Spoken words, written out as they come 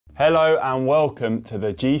Hello and welcome to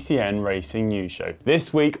the GCN Racing News Show.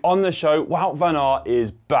 This week on the show, Wout van Aert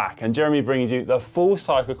is back and Jeremy brings you the full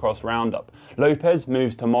Cyclo Cross roundup. Lopez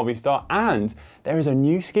moves to Movistar and there is a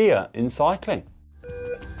new skier in cycling.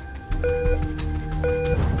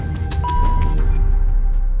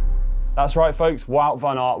 That's right folks, Wout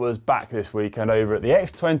van Aert was back this weekend over at the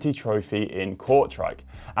X20 Trophy in Kortrijk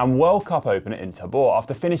and World Cup opener in Tabor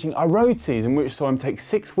after finishing a road season which saw him take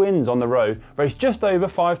 6 wins on the road, race just over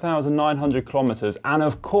 5,900 kilometres and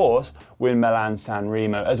of course win Milan-San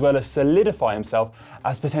Remo, as well as solidify himself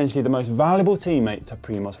as potentially the most valuable teammate to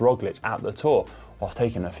Primož Roglič at the Tour, whilst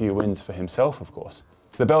taking a few wins for himself of course.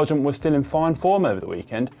 The Belgian was still in fine form over the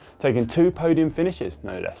weekend, taking 2 podium finishes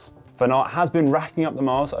no less. Van Aert has been racking up the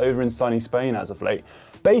miles over in sunny Spain as of late,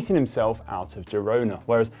 basing himself out of Girona,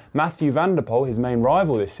 whereas Mathieu van der Poel, his main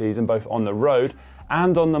rival this season, both on the road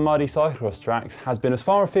and on the muddy cyclocross tracks, has been as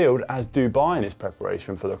far afield as Dubai in his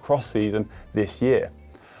preparation for the cross season this year.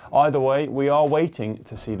 Either way, we are waiting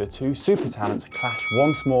to see the two super talents clash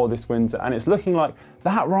once more this winter, and it's looking like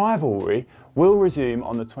that rivalry will resume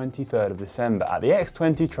on the 23rd of December at the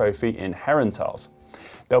X20 Trophy in Herentals.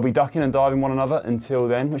 They'll be ducking and diving one another until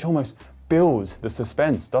then, which almost builds the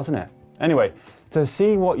suspense, doesn't it? Anyway, to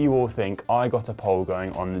see what you all think, I got a poll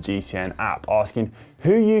going on the GCN app asking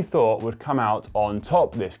who you thought would come out on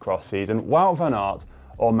top this cross season, Wout van Aert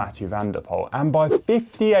or Mathieu van der Poel. And by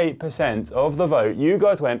 58% of the vote, you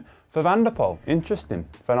guys went for van der Poel. Interesting.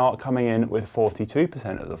 Van Aert coming in with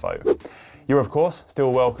 42% of the vote. You're of course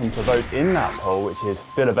still welcome to vote in that poll, which is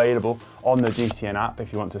still available on the GCN app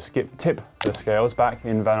if you want to tip the scales back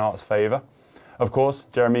in Van Aert's favour. Of course,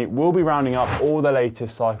 Jeremy will be rounding up all the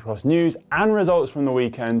latest cyclocross news and results from the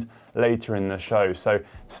weekend later in the show, so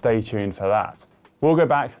stay tuned for that. We'll go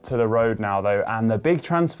back to the road now though, and the big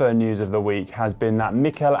transfer news of the week has been that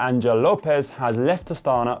Mikel Lopez has left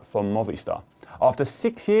Astana for Movistar. After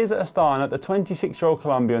 6 years at Astana, the 26-year-old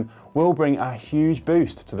Colombian will bring a huge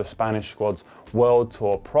boost to the Spanish squad's World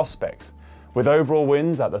Tour prospects. With overall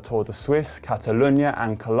wins at the Tour de Suisse, Catalunya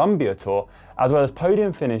and Colombia Tour, as well as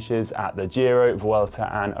podium finishes at the Giro,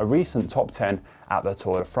 Vuelta and a recent top 10 at the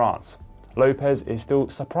Tour de France. Lopez is still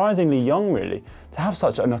surprisingly young really to have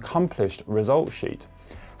such an accomplished result sheet.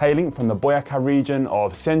 Hailing from the Boyacá region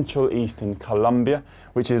of central eastern Colombia,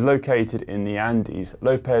 which is located in the Andes,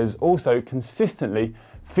 Lopez also consistently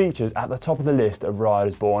features at the top of the list of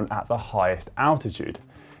riders born at the highest altitude.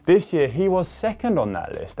 This year he was second on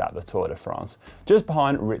that list at the Tour de France, just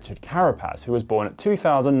behind Richard Carapaz, who was born at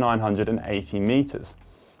 2,980 metres.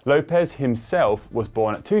 Lopez himself was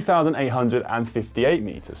born at 2,858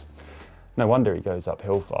 metres. No wonder he goes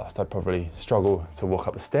uphill fast. I'd probably struggle to walk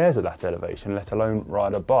up the stairs at that elevation, let alone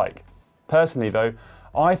ride a bike. Personally though,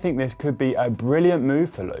 I think this could be a brilliant move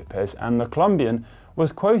for Lopez, and the Colombian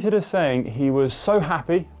was quoted as saying he was so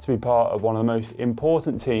happy to be part of one of the most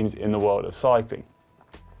important teams in the world of cycling.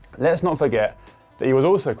 Let's not forget that he was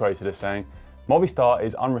also quoted as saying, Movistar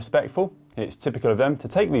is unrespectful, it's typical of them to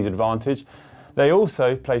take these advantage. They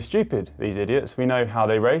also play stupid, these idiots. We know how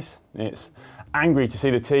they race. It's angry to see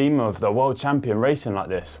the team of the world champion racing like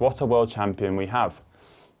this. What a world champion we have.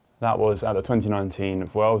 That was at the 2019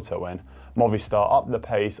 Vuelta when Movistar upped the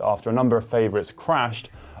pace after a number of favourites crashed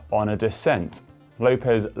on a descent.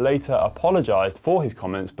 Lopez later apologised for his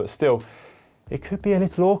comments, but still, it could be a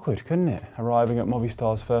little awkward, couldn't it, arriving at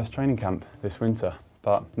Movistar's first training camp this winter.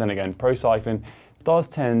 But then again, pro cycling does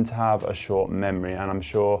tend to have a short memory, and I'm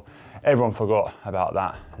sure everyone forgot about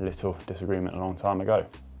that little disagreement a long time ago.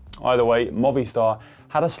 Either way, Movistar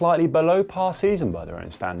had a slightly below par season by their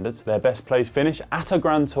own standards. Their best place finish at a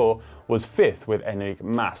Grand Tour was 5th with Enric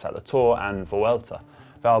Mas at the Tour and Vuelta.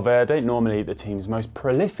 Valverde, normally the team's most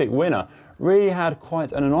prolific winner, really had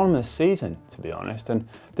quite an anonymous season, to be honest, and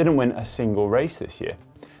didn't win a single race this year.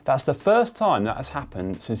 That's the first time that has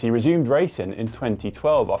happened since he resumed racing in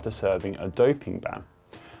 2012 after serving a doping ban.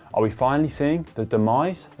 Are we finally seeing the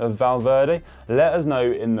demise of Valverde? Let us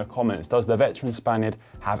know in the comments. Does the veteran Spaniard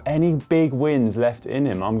have any big wins left in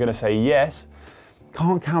him? I'm going to say yes.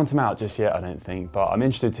 Can't count him out just yet, I don't think, but I'm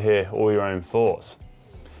interested to hear all your own thoughts.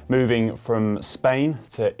 Moving from Spain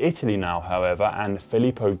to Italy now, however, and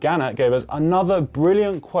Filippo Ganna gave us another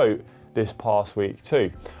brilliant quote this past week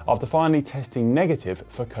too, after finally testing negative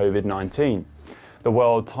for COVID-19. The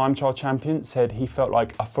world time trial champion said he felt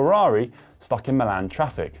like a Ferrari stuck in Milan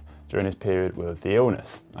traffic during his period with the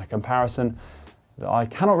illness, a comparison that I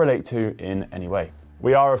cannot relate to in any way.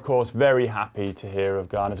 We are of course very happy to hear of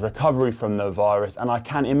Ganna's recovery from the virus, and I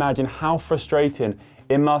can imagine how frustrating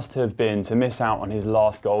it must have been to miss out on his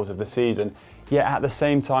last goals of the season, Yet at the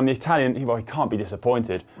same time, the Italian, he can't be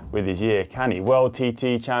disappointed with his year, can he? World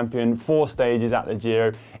TT champion, 4 stages at the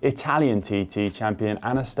Giro, Italian TT champion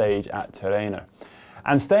and a stage at Tirreno.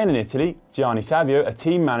 And staying in Italy, Gianni Savio, a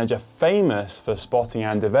team manager famous for spotting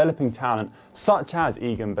and developing talent such as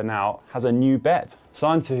Egan Bernal, has a new bet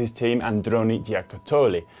signed to his team Androni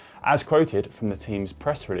Giacottoli, as quoted from the team's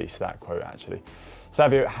press release, that quote actually.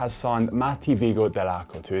 Savio has signed Matti Vigo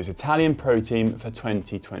Dell'Arco to his Italian pro team for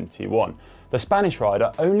 2021. The Spanish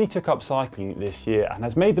rider only took up cycling this year and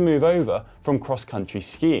has made the move over from cross-country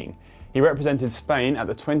skiing. He represented Spain at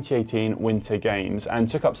the 2018 Winter Games and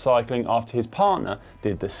took up cycling after his partner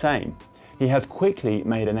did the same. He has quickly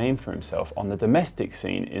made a name for himself on the domestic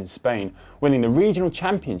scene in Spain, winning the regional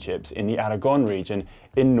championships in the Aragon region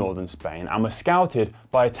in northern Spain, and was scouted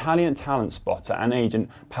by Italian talent spotter and agent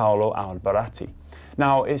Paolo Albarati.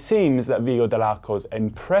 Now, it seems that Vigo Dell'Arco's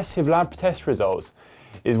impressive lab test results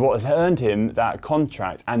is what has earned him that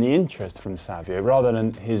contract and the interest from Savio rather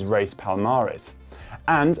than his race palmares.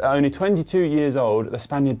 And at only 22 years old, the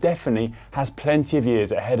Spaniard definitely has plenty of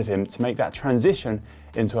years ahead of him to make that transition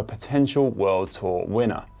into a potential World Tour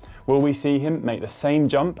winner. Will we see him make the same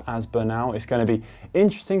jump as Bernal? It's going to be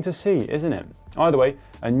interesting to see, isn't it? Either way,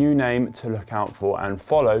 a new name to look out for and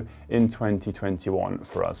follow in 2021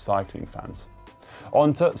 for us cycling fans.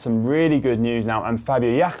 On to some really good news now, and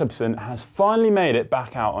Fabio Jakobsen has finally made it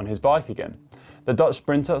back out on his bike again. The Dutch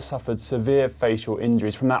sprinter suffered severe facial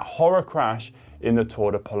injuries from that horror crash in the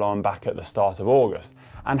Tour de Pologne back at the start of August,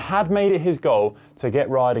 and had made it his goal to get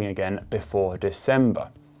riding again before December.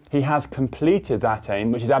 He has completed that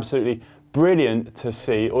aim, which is absolutely brilliant to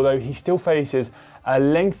see, although he still faces a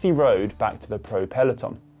lengthy road back to the pro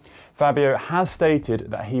peloton. Fabio has stated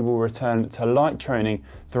that he will return to light training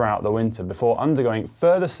throughout the winter before undergoing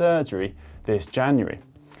further surgery this January.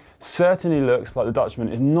 Certainly looks like the Dutchman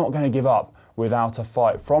is not going to give up without a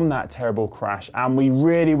fight from that terrible crash, and we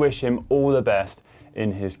really wish him all the best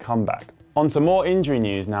in his comeback. On to more injury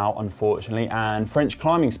news now, unfortunately, and French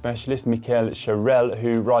climbing specialist Michael Vanthourenhout,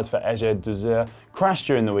 who rides for Ege d'Azur, crashed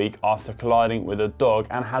during the week after colliding with a dog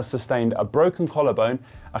and has sustained a broken collarbone,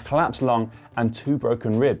 a collapsed lung and 2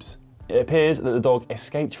 broken ribs. It appears that the dog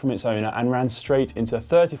escaped from its owner and ran straight into the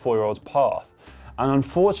 34-year-old's path. An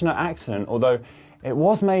unfortunate accident, although it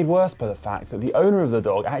was made worse by the fact that the owner of the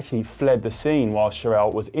dog actually fled the scene while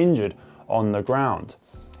Vanthourenhout was injured on the ground.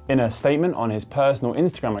 In a statement on his personal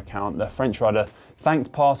Instagram account, the French rider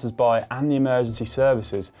thanked passers-by and the emergency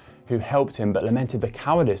services who helped him, but lamented the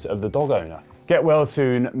cowardice of the dog owner. Get well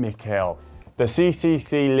soon, Michael. The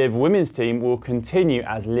CCC Live women's team will continue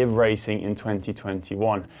as Live Racing in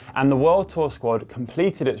 2021, and the World Tour squad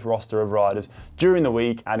completed its roster of riders during the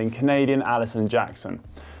week, adding Canadian Alison Jackson.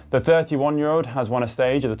 The 31-year-old has won a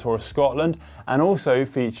stage of the Tour of Scotland and also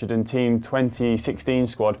featured in Team 2016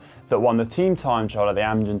 squad that won the team time trial at the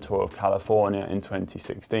Amgen Tour of California in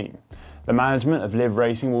 2016. The management of Live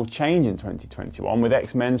Racing will change in 2021, with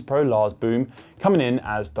ex-men's pro Lars Boom coming in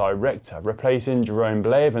as director, replacing Jerome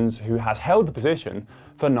Blevins, who has held the position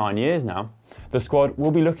for 9 years now. The squad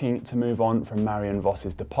will be looking to move on from Marion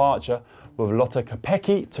Voss's departure, with Lotte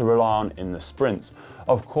Kopecky to rely on in the sprints.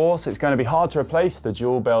 Of course, it's going to be hard to replace the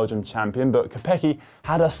dual Belgium champion, but Kopecky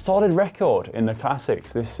had a solid record in the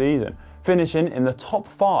classics this season, finishing in the top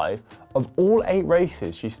 5 of all 8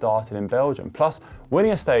 races she started in Belgium, plus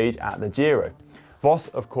winning a stage at the Giro. Voss,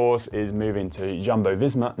 of course, is moving to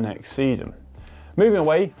Jumbo-Visma next season. Moving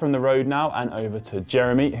away from the road now and over to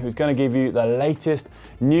Jeremy, who's going to give you the latest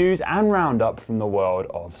news and roundup from the world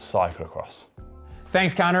of Cyclo Cross.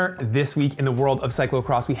 Thanks, Connor. This week in the world of Cyclo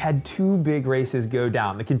Cross, we had 2 big races go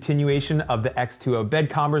down. The continuation of the X2O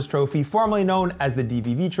Bedcombers Trophy, formerly known as the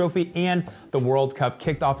DVV Trophy, and the World Cup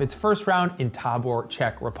kicked off its first round in Tabor,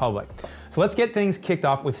 Czech Republic. So let's get things kicked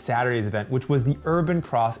off with Saturday's event, which was the Urban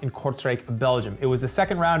Cross in Kortrijk, Belgium. It was the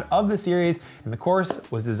second round of the series, and the course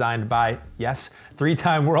was designed by, yes,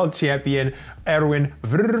 3-time world champion Erwin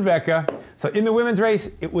Verwecke. So in the women's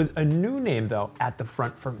race, it was a new name, though, at the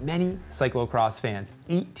front for many cyclocross fans.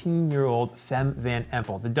 18-year-old Fem van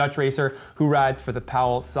Empel, the Dutch racer who rides for the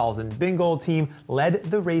Powell Salzen Bingold team, led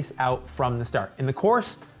the race out from the start. In the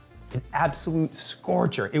course, an absolute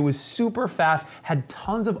scorcher. It was super fast, had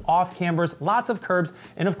tons of off-cambers, lots of curbs,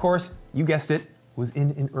 and of course, you guessed it, was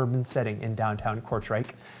in an urban setting in downtown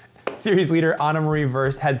Kortrijk. Series leader Annemarie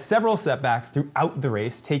Verst had several setbacks throughout the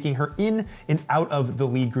race, taking her in and out of the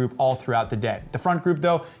lead group all throughout the day. The front group,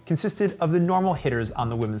 though, consisted of the normal hitters on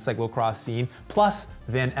the women's cyclocross scene, plus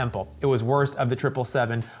Van Empel. It was worst of the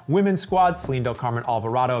 777 women's squad: Ceylin, Carmen,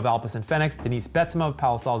 Alvarado of Alpecin Fenix, Denise Betsema of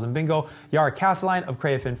Palisades and Bingo, Yara Castelline of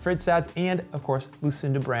Crayfin Fridstads, and of course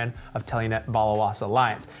Lucinda Brand of Telenet Balawasa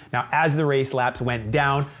Lions. Now, as the race laps went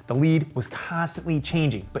down, the lead was constantly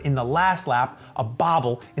changing, but in the last lap, a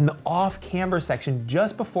bobble in the off-camber section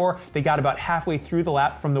just before they got about halfway through the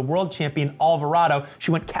lap from the world champion Alvarado,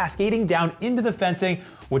 she went cascading down into the fencing,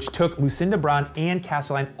 which took Lucinda Brand and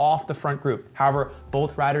Castelline off the front group. However,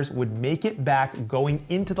 both riders would make it back going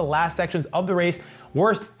into the last sections of the race.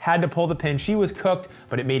 Worst had to pull the pin. She was cooked,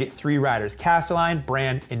 but it made it 3 riders: Castelline,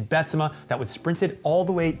 Brand, and Betsema, that would sprinted all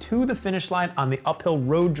the way to the finish line on the uphill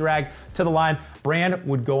road drag to the line. Brand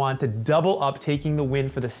would go on to double up, taking the win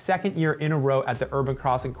for the 2nd year in a row at the Urban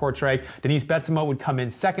Cross in Kortrijk. Denise Betsema would come in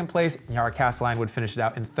 2nd place, and Yara Castelline would finish it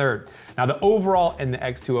out in 3rd. Now, the overall in the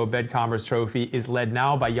X2O Bedcombers Trophy is led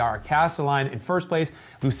now by Yara Castelline in 1st place.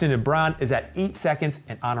 Lucinda Brand is at 8 seconds,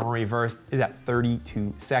 and Annemarie Verst is at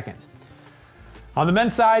 32 seconds. On the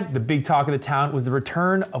men's side, the big talk of the town was the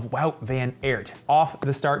return of Wout van Aert. Off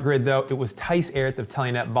the start grid, though, it was Thijs Aerts of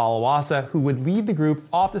Telenet Balawasa who would lead the group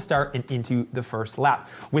off the start and into the first lap.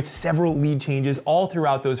 With several lead changes all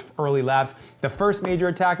throughout those early laps, the first major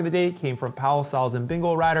attack of the day came from Palisades and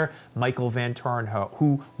Bingo rider Michael Vanthourenhout,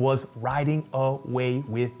 who was riding away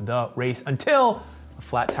with the race until a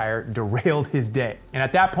flat tire derailed his day. And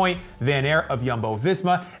at that point, Van Aert of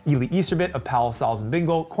Jumbo-Visma, Eli Iserbyt of Palisades and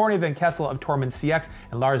Bingo, Corne van Kessel of Tormund CX,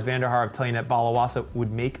 and Lars van der Haar of Telenet Balawasa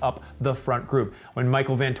would make up the front group. When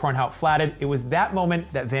Michael Vanthourenhout flatted, it was that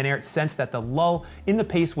moment that Van Aert sensed that the lull in the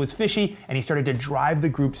pace was fishy, and he started to drive the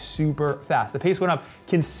group super fast. The pace went up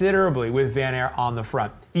considerably with Van Aert on the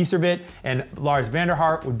front. Iserbyt and Lars van der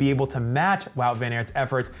Haar would be able to match Wout van Aert's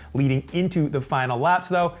efforts leading into the final laps,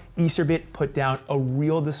 though. Iserbyt put down a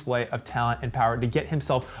real display of talent and power to get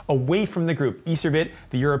himself away from the group. Iserbyt,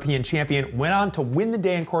 the European champion, went on to win the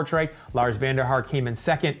day in Kortrijk. Lars van der Haar came in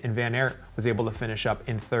 2nd, and Van Aert was able to finish up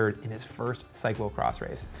in 3rd in his first cyclocross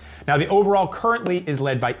race. Now, the overall currently is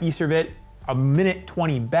led by Iserbyt. A minute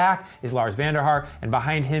 20 back is Lars van der Haar, and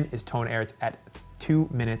behind him is Toon Aerts at 2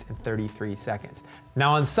 minutes and 33 seconds.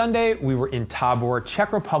 Now, on Sunday, we were in Tabor,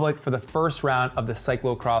 Czech Republic, for the first round of the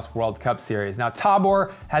Cyclo Cross World Cup Series. Now,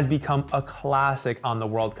 Tabor has become a classic on the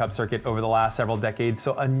World Cup circuit over the last several decades,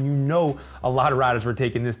 so you know a lot of riders were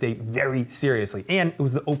taking this date very seriously, and it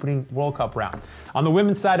was the opening World Cup round. On the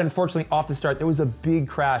women's side, unfortunately, off the start, there was a big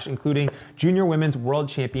crash, including junior women's world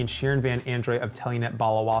champion Sharon van Androoy of Telenet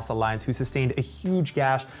Balawasa Lions, who sustained a huge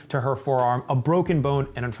gash to her forearm, a broken bone,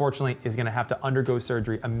 and unfortunately is going to have to undergo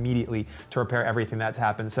surgery immediately to repair everything that's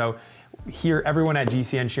happened. So here, everyone at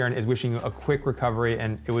GCN Sharon is wishing you a quick recovery,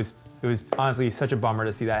 and it was honestly such a bummer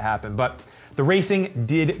to see that happen. But the racing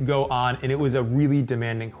did go on, and it was a really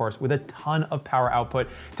demanding course with a ton of power output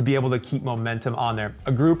to be able to keep momentum on there.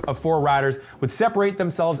 A group of 4 riders would separate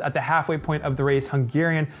themselves at the halfway point of the race.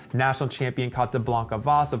 Hungarian national champion Capablanca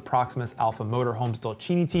Vos of Proximus Alpha Motorhomes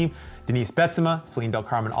Dolcini team, Denise Betsema, Ceylin,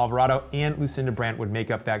 Carmen, Alvarado, and Lucinda Brand would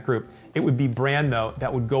make up that group. It would be Brand, though,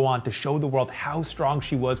 that would go on to show the world how strong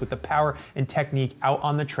she was with the power and technique out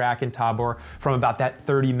on the track in Tabor from about that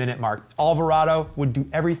 30-minute mark. Alvarado would do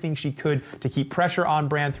everything she could to keep pressure on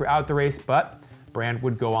Brand throughout the race, but Brand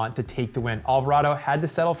would go on to take the win. Alvarado had to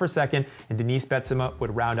settle for 2nd, and Denise Betsema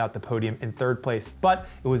would round out the podium in 3rd place. But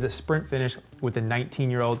it was a sprint finish with the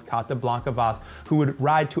 19-year-old Capablanca Vos, who would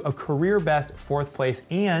ride to a career-best 4th place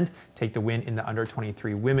and take the win in the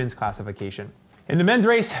under-23 women's classification. In the men's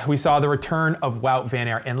race, we saw the return of Wout van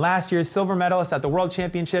Aert and last year's silver medalist at the World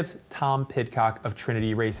Championships, Tom Pidcock of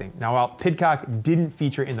Trinity Racing. Now, while Pidcock didn't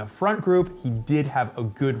feature in the front group, he did have a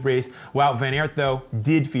good race. Wout van Aert, though,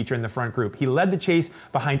 did feature in the front group. He led the chase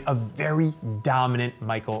behind a very dominant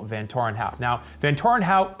Michael Vanthourenhout. Now,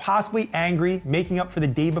 Vanthourenhout possibly angry, making up for the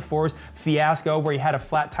day before's fiasco where he had a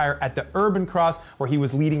flat tire at the Urban Cross, where he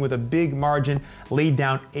was leading with a big margin, laid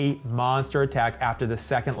down a monster attack after the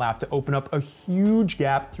 2nd lap to open up a huge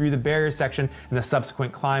gap through the barrier section and the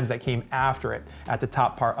subsequent climbs that came after it at the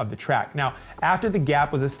top part of the track. Now, after the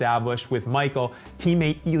gap was established with Michael,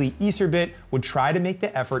 teammate Eli Iserbyt would try to make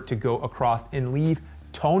the effort to go across and leave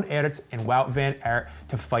Toon Aerts and Wout van Aert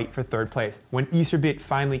to fight for 3rd place. When Iserbyt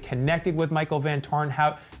finally connected with Michael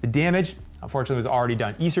Vanthourenhout, the damage unfortunately was already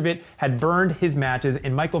done. Iserbyt had burned his matches,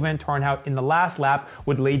 and Michael Vanthourenhout in the last lap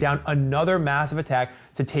would lay down another massive attack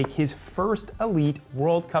to take his first elite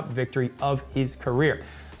World Cup victory of his career.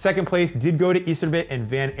 Second place did go to Iserbyt, and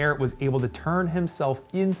Van Aert was able to turn himself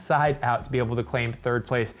inside out to be able to claim third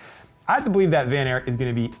place. I have to believe that Van Aert is going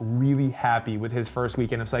to be really happy with his first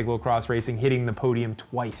weekend of Cyclo Cross racing, hitting the podium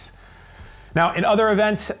twice. Now, in other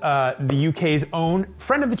events, the UK's own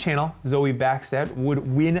friend of the channel, Zoe Backstead, would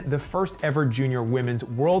win the first ever Junior Women's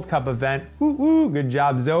World Cup event. Woo woo, good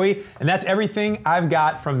job, Zoe. And that's everything I've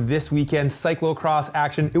got from this weekend's Cyclo Cross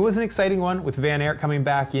action. It was an exciting one with Van Aert coming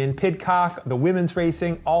back in, Pidcock, the women's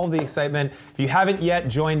racing, all the excitement. If you haven't yet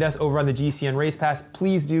joined us over on the GCN Race Pass,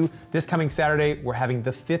 please do. This coming Saturday, we're having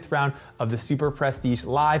the 5th round of the Super Prestige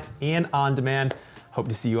live and on demand. Hope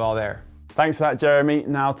to see you all there. Thanks for that, Jeremy.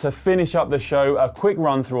 Now, to finish up the show, a quick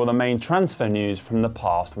run through all the main transfer news from the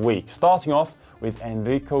past week. Starting off with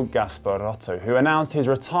Enrico Gasparotto, who announced his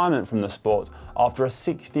retirement from the sport after a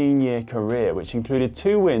 16-year career, which included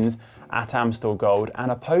 2 wins at Amstel Gold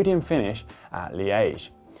and a podium finish at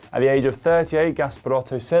Liège. At the age of 38,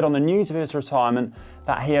 Gasparotto said on the news of his retirement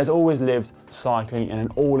that he has always lived cycling in an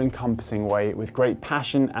all-encompassing way with great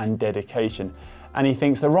passion and dedication, and he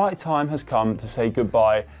thinks the right time has come to say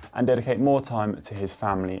goodbye and dedicate more time to his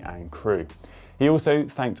family and crew. He also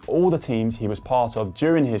thanked all the teams he was part of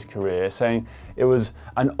during his career, saying it was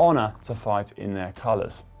an honour to fight in their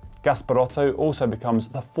colours. Gasparotto also becomes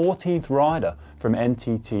the 14th rider from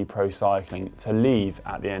NTT Pro Cycling to leave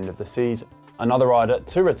at the end of the season. Another rider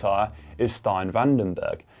to retire is Stijn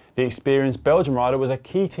Vandenberg. The experienced Belgian rider was a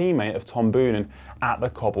key teammate of Tom Boonen at the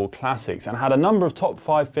Cobble Classics and had a number of top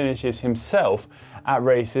 5 finishes himself at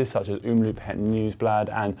races such as Omloop Het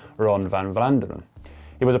Nieuwsblad and Ronde van Vlaanderen.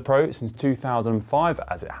 He was a pro since 2005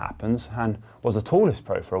 as it happens, and was the tallest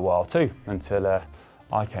pro for a while too, until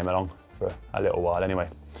I came along for a little while anyway.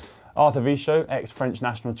 Arthur Vichot, ex-French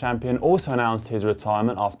national champion, also announced his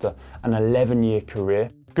retirement after an 11-year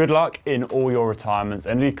career. Good luck in all your retirements,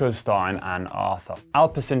 Enrico, Stijn and Arthur.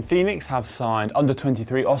 Alpecin Phoenix have signed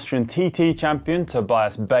under-23 Austrian TT champion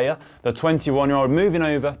Tobias Beyer, the 21-year-old moving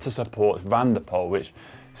over to support Van der Poel, which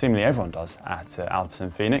seemingly everyone does at Alpecin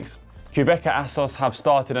Phoenix. Quebecer Assos have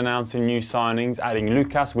started announcing new signings, adding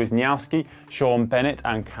Lukas Wisniewski, Sean Bennett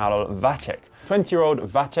and Karol Vacek. 20-year-old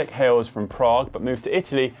Vacek hails from Prague but moved to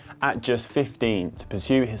Italy at just 15 to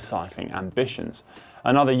pursue his cycling ambitions.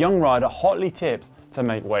 Another young rider hotly tipped to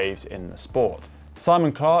make waves in the sport.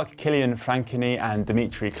 Simon Clark, Kilian Frankini and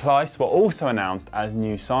Dimitri Kleist were also announced as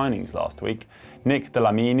new signings last week. Nick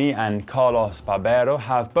Delamini and Carlos Barbero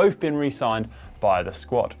have both been re-signed by the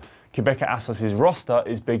squad. Quebecer Assos' roster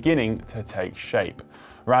is beginning to take shape.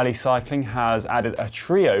 Rally Cycling has added a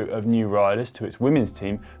trio of new riders to its women's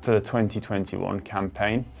team for the 2021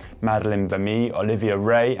 campaign. Madeleine Bamy, Olivia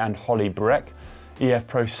Ray and Holly Breck. EF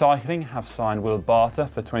Pro Cycling have signed Will Barter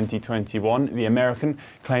for 2021, the American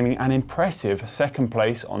claiming an impressive 2nd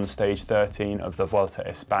place on stage 13 of the Volta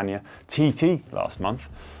España TT last month.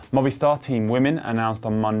 Movistar Team Women announced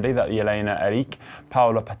on Monday that Yelena Eric,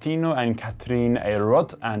 Paola Patino and Catherine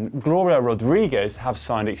Ayrod and Gloria Rodriguez have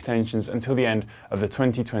signed extensions until the end of the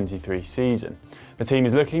 2023 season. The team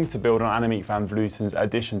is looking to build on Annemiek van Vleuten's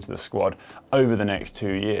addition to the squad over the next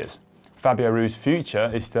 2 years. Fabio Ru's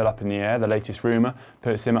future is still up in the air. The latest rumour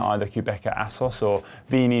puts him at either Quebecer Assos or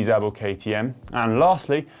Vini Zabel KTM. And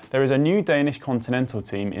lastly, there is a new Danish continental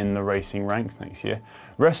team in the racing ranks next year,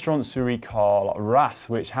 Restaurant Suri Karl Ras,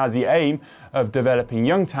 which has the aim of developing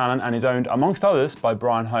young talent and is owned, amongst others, by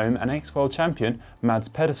Brian Holm and ex-world champion Mads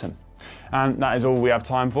Pedersen. And that is all we have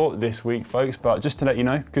time for this week, folks. But just to let you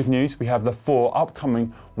know, good news, we have the 4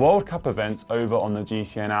 upcoming World Cup events over on the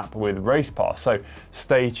GCN app with Race Pass. So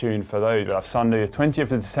stay tuned for those. We'll have Sunday the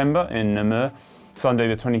 20th of December in Namur, Sunday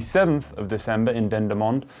the 27th of December in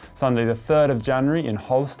Dendermonde, Sunday the 3rd of January in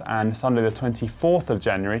Holst, and Sunday the 24th of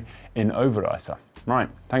January in Overijse. Right,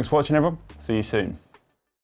 thanks for watching everyone. See you soon.